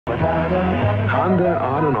Honda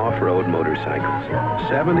on and off-road motorcycles,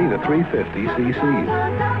 70 to 350 cc's.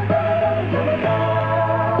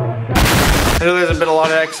 I know there hasn't been a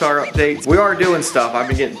lot of XR updates. We are doing stuff. I've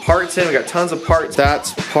been getting parts in. We got tons of parts.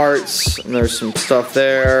 That's parts, and there's some stuff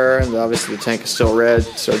there, and obviously the tank is still red,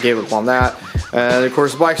 so I gave up on that. And of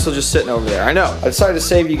course the bike's still just sitting over there. I know. I decided to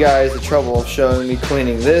save you guys the trouble of showing me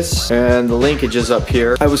cleaning this and the linkages up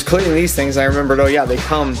here. I was cleaning these things, and I remembered, oh yeah, they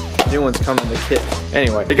come, new ones come in the kit.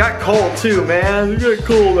 Anyway, it got cold too, man. It got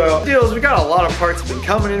cold out. The deal is we got a lot of parts that have been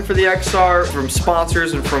coming in for the XR from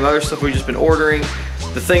sponsors and from other stuff we've just been ordering.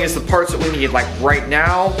 The thing is, the parts that we need like right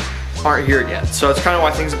now aren't here yet. So it's kind of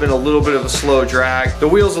why things have been a little bit of a slow drag. The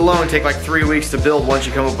wheels alone take like 3 weeks to build once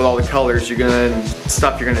you come up with all the colors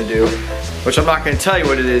stuff you're gonna do, which I'm not gonna tell you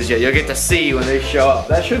what it is yet. You'll get to see when they show up.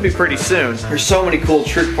 That should be pretty soon. There's so many cool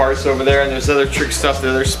trick parts over there, and there's other trick stuff that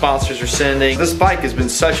other sponsors are sending. This bike has been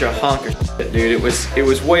such a hunk of shit, dude. It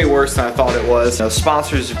was way worse than I thought it was. You know,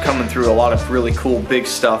 sponsors are coming through a lot of really cool big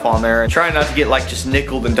stuff on there, and trying not to get like just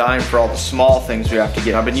nickeled and dimed for all the small things we have to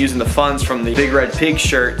get. I've been using the funds from the Big Red Pig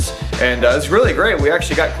shirts, and it's really great. We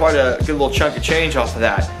actually got quite a good little chunk of change off of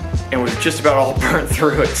that, and we've just about all burnt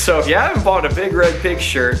through it. So if you haven't bought a Big Red Pig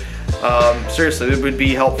shirt, seriously, it would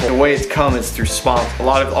be helpful. The way it's come is through sponsors. A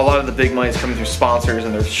lot of the big money is coming through sponsors,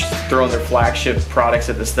 and they're throwing their flagship products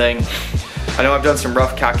at this thing. I know I've done some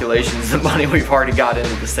rough calculations. The money we've already got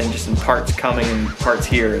into this thing just in parts coming and parts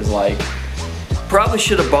here is like, probably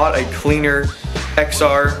should have bought a cleaner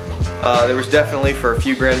XR. There was definitely for a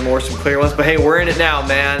few grand more some clear ones, but hey, we're in it now,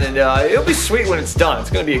 man, and it'll be sweet when it's done. It's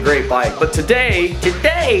gonna be a great bike. But today,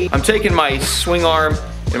 I'm taking my swing arm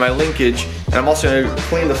and my linkage, and I'm also gonna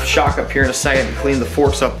clean the shock up here in a second and clean the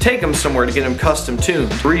forks up, take them somewhere to get them custom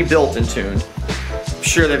tuned, rebuilt and tuned. I'm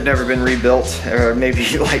sure they've never been rebuilt, or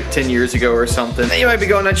maybe like 10 years ago or something. Then you might be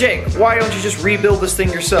going, now Jake, why don't you just rebuild this thing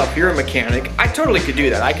yourself? You're a mechanic. I totally could do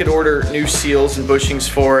that. I could order new seals and bushings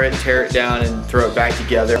for it, tear it down and throw it back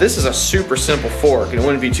together. This is a super simple fork, and it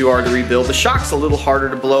wouldn't be too hard to rebuild. The shock's a little harder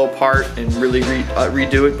to blow apart and really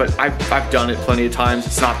redo it, but I've done it plenty of times.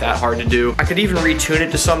 It's not that hard to do. I could even retune it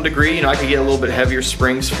to some degree. You know, I could get a little bit heavier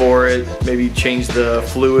springs for it, maybe change the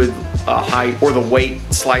fluid height or the weight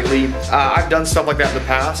slightly. I've done stuff like that in the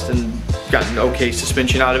past and gotten okay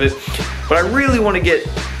suspension out of it, but I really want to get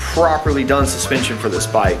properly done suspension for this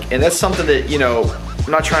bike, and that's something that, you know, I'm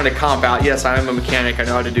not trying to comp out. Yes, I am a mechanic, I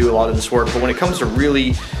know how to do a lot of this work, but when it comes to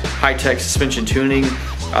really high-tech suspension tuning,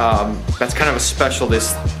 that's kind of a specialty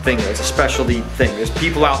thing. It's a specialty thing. There's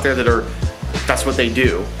people out there that's what they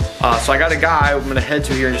do. So I got a guy I'm gonna head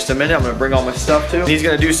to here in just a minute. I'm gonna bring all my stuff to. He's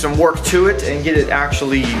gonna do some work to it and get it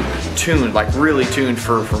actually tuned, like really tuned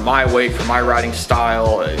for my weight, for my riding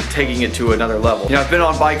style, taking it to another level. You know, I've been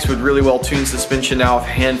on bikes with really well tuned suspension now a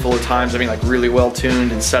handful of times. I mean, like really well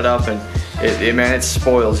tuned and set up, and man, it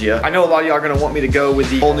spoils you. I know a lot of y'all are gonna want me to go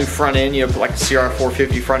with the whole new front end, you know, put like a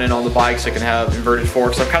XR650 front end on the bike so it can have inverted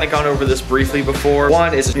forks. I've kind of gone over this briefly before.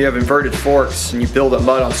 One is if you have inverted forks and you build up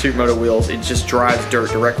mud on Supermoto wheels, it just drives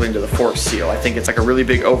dirt directly into the fork seal. I think it's like a really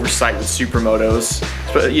big oversight with Supermotos.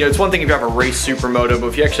 But you know, it's one thing if you have a race Supermoto, but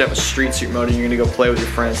if you actually have a street Supermoto and you're gonna go play with your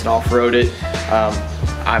friends and off-road it,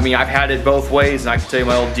 I mean, I've had it both ways, and I can tell you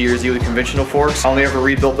my old DRZ with conventional forks, I only ever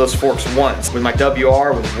rebuilt those forks once. With my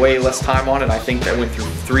WR with way less time on it, I think I went through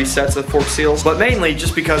 3 sets of fork seals. But mainly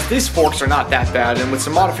just because these forks are not that bad, and with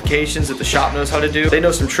some modifications that the shop knows how to do, they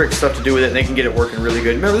know some trick stuff to do with it, and they can get it working really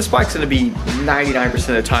good. Remember, this bike's gonna be 99%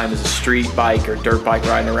 of the time as a street bike or dirt bike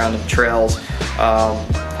riding around in the trails.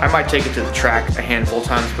 I might take it to the track a handful of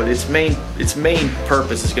times, but its main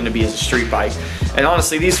purpose is going to be as a street bike. And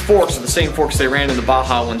honestly, these forks are the same forks they ran in the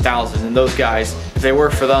Baja 1000, and those guys, if they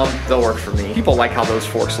work for them, they'll work for me. People like how those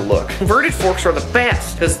forks look. Inverted forks are the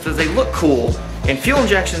best because they look cool, and fuel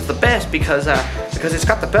injection is the best because it's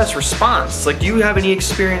got the best response. It's like, do you have any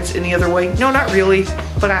experience any other way? No, not really,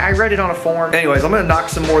 but I read it on a forum. Anyways, I'm gonna knock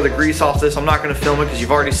some more of the grease off this. I'm not gonna film it because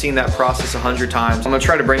you've already seen that process 100 times. I'm gonna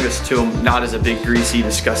try to bring this to him not as a big, greasy,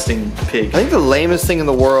 disgusting pig. I think the lamest thing in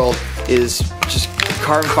the world is just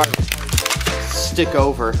carbon fiber stick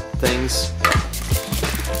over things.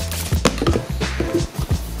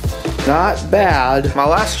 Not bad. My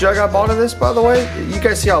last jug I bought of this, by the way, you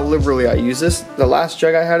guys see how liberally I use this. The last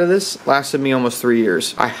jug I had of this lasted me almost 3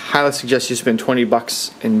 years. I highly suggest you spend 20 bucks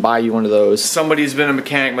and buy you one of those. Somebody who's been a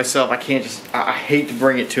mechanic myself, I hate to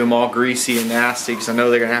bring it to them all greasy and nasty because I know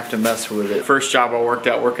they're gonna have to mess with it. First job I worked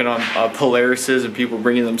at working on Polarises and people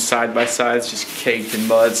bringing them side by sides, just caked in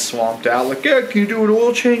mud, swamped out. Like, yeah, can you do an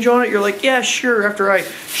oil change on it? You're like, yeah, sure. After I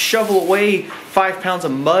shovel away 5 pounds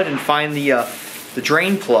of mud and find the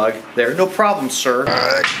drain plug there. No problem, sir.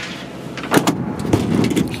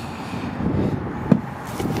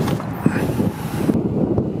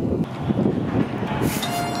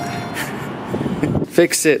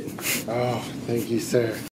 fix it. Oh, thank you,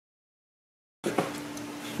 sir.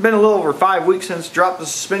 Been a little over 5 weeks since dropped the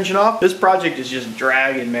suspension off. This project is just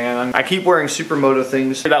dragging, man. I keep wearing Supermoto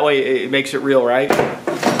things. That way it makes it real, right?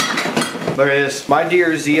 Look at this. My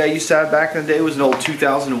DRZ I used to have back in the day was an old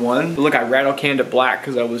 2001. But look, I rattle canned it black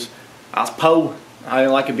because I was po. I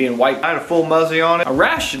didn't like it being white. I had a full muzzy on it. A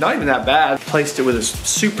rash, not even that bad. Placed it with a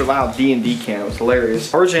super loud D&D can. It was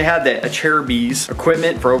hilarious. I originally had the Cherubis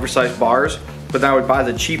equipment for oversized bars, but then I would buy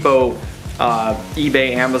the cheapo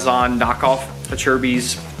eBay, Amazon knockoff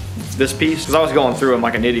Cherubis this piece, because I was going through them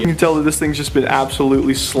like an idiot. You can tell that this thing's just been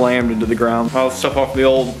absolutely slammed into the ground. All the stuff off the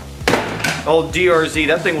old DRZ,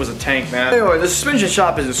 that thing was a tank, man. Anyway, the suspension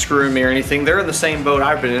shop isn't screwing me or anything. They're in the same boat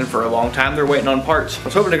I've been in for a long time. They're waiting on parts. I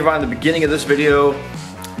was hoping to combine the beginning of this video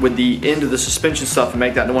with the end of the suspension stuff and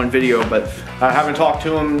make that into one video, but I haven't talked to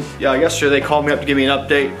them. Yesterday they called me up to give me an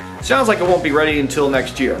update. Sounds like it won't be ready until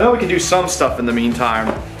next year. I know we can do some stuff in the meantime,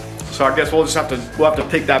 so I guess we'll have to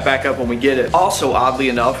pick that back up when we get it. Also, oddly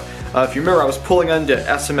enough, if you remember, I was pulling into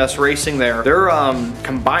SMS Racing there. They're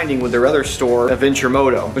combining with their other store, Adventure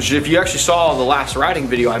Moto, which if you actually saw the last riding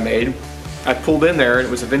video I made, I pulled in there and it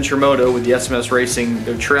was Adventure Moto with the SMS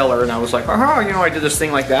Racing trailer, and I was like, oh, you know, I did this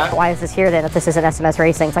thing like that. Why is this here then if this isn't SMS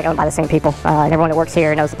Racing? It's like owned by the same people. And everyone that works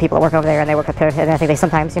here knows the people that work over there, and they work up here, and I think they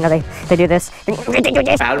sometimes, you know, they do this.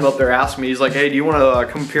 Adam up there asked me, he's like, hey, do you want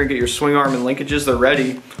to come up here and get your swing arm and linkages? They're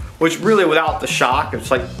ready. Which really, without the shock,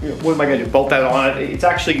 it's like, you know, what am I gonna do, bolt that on it? It's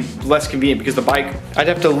actually less convenient because the bike, I'd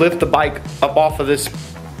have to lift the bike up off of this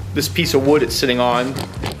piece of wood it's sitting on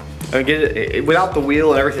and get it without the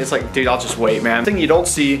wheel and everything. It's like, dude, I'll just wait, man. The thing you don't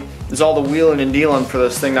see is all the wheeling and dealing for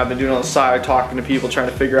this thing I've been doing on the side, talking to people,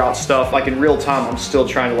 trying to figure out stuff. Like in real time, I'm still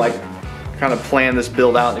trying to like kind of plan this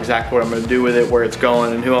build out and exactly what I'm gonna do with it, where it's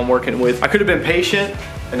going, and who I'm working with. I could have been patient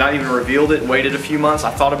and not even revealed it and waited a few months.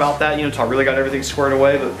 I thought about that, you know, until I really got everything squared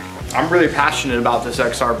away, but I'm really passionate about this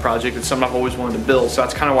XR project. It's something I've always wanted to build, so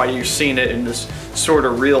that's kind of why you're seeing it in this sort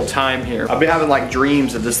of real time here. I've been having like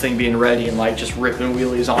dreams of this thing being ready and like just ripping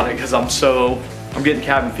wheelies on it because I'm getting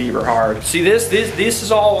cabin fever hard. See this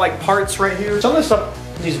is all like parts right here. Some of this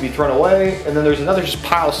stuff needs to be thrown away, and then there's another just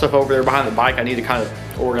pile of stuff over there behind the bike I need to kind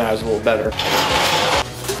of organize a little better.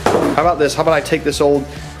 How about this? How about I take this old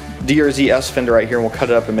DRZ S fender right here and we'll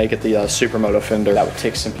cut it up and make it the Supermoto fender. That would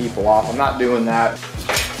tick some people off. I'm not doing that.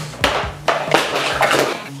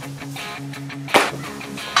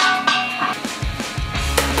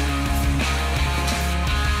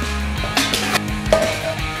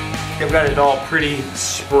 I've got it all pretty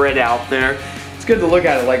spread out there. It's good to look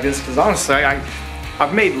at it like this because honestly,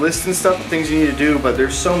 I've made lists and stuff of things you need to do, but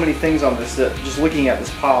there's so many things on this that just looking at this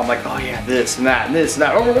pile, I'm like, oh yeah, this and that and this and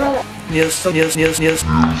that. Oh, yes.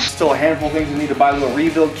 Still a handful of things you need to buy little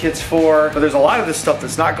rebuild kits for, but there's a lot of this stuff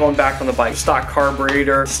that's not going back on the bike. Stock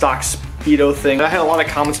carburetor, stock speedo thing. I had a lot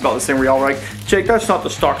of comments about this thing where y'all were like, Jake, that's not the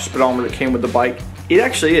stock speedometer that came with the bike. It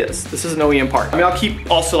actually is. This is an OEM part. I mean, I'll keep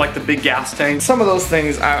also like the big gas tank. Some of those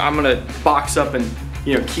things I'm gonna box up and,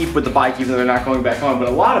 you know, keep with the bike even though they're not going back on, but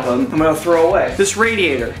a lot of them I'm gonna throw away. This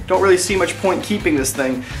radiator, don't really see much point keeping this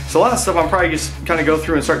thing. So a lot of stuff I'm probably just kind of go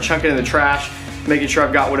through and start chunking in the trash, making sure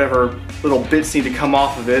I've got whatever little bits need to come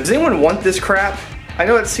off of it. Does anyone want this crap? I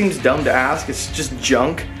know it seems dumb to ask, it's just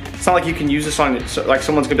junk. It's not like you can use this on, so like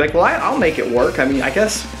someone's gonna be like, well, I'll make it work. I mean, I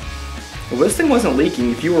guess, well, this thing wasn't leaking.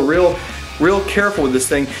 If you were real careful with this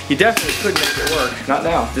thing, you definitely could make it work. Not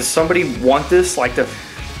now. Does somebody want this? Like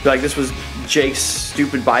this was Jake's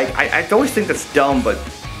stupid bike? I always think that's dumb, but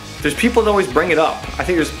there's people that always bring it up. I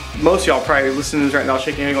think there's most of y'all probably listening to this right now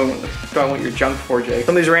shaking your head going, what do I want your junk for, Jake?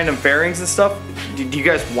 Some of these random fairings and stuff, do you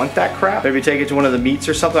guys want that crap? Maybe take it to one of the meets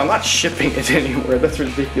or something. I'm not shipping it anywhere. That's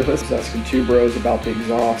ridiculous. Asking two bros about the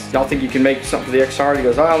exhaust. Y'all think you can make something for the XR? He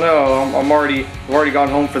goes, I don't know. I've already gone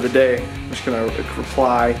home for the day. I'm just gonna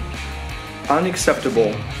reply,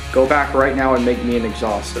 unacceptable. Go back right now and make me an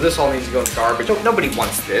exhaust. So this all needs to go in the garbage. Nobody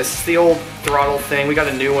wants this. It's the old throttle thing. We got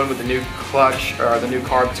a new one with the new clutch, or the new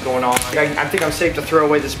carb that's going on. I think I'm safe to throw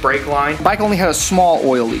away this brake line. The bike only had a small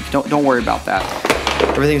oil leak. Don't worry about that.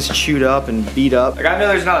 Everything's chewed up and beat up. Like, I know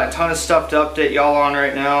there's not a ton of stuff to update y'all on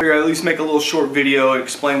right now. I figured I'd at least make a little short video and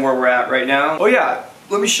explain where we're at right now. Oh yeah,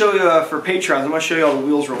 let me show you for Patrons. I'm gonna show you all the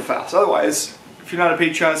wheels real fast. Otherwise, if you're not a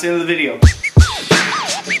Patreon, it's the end of the video.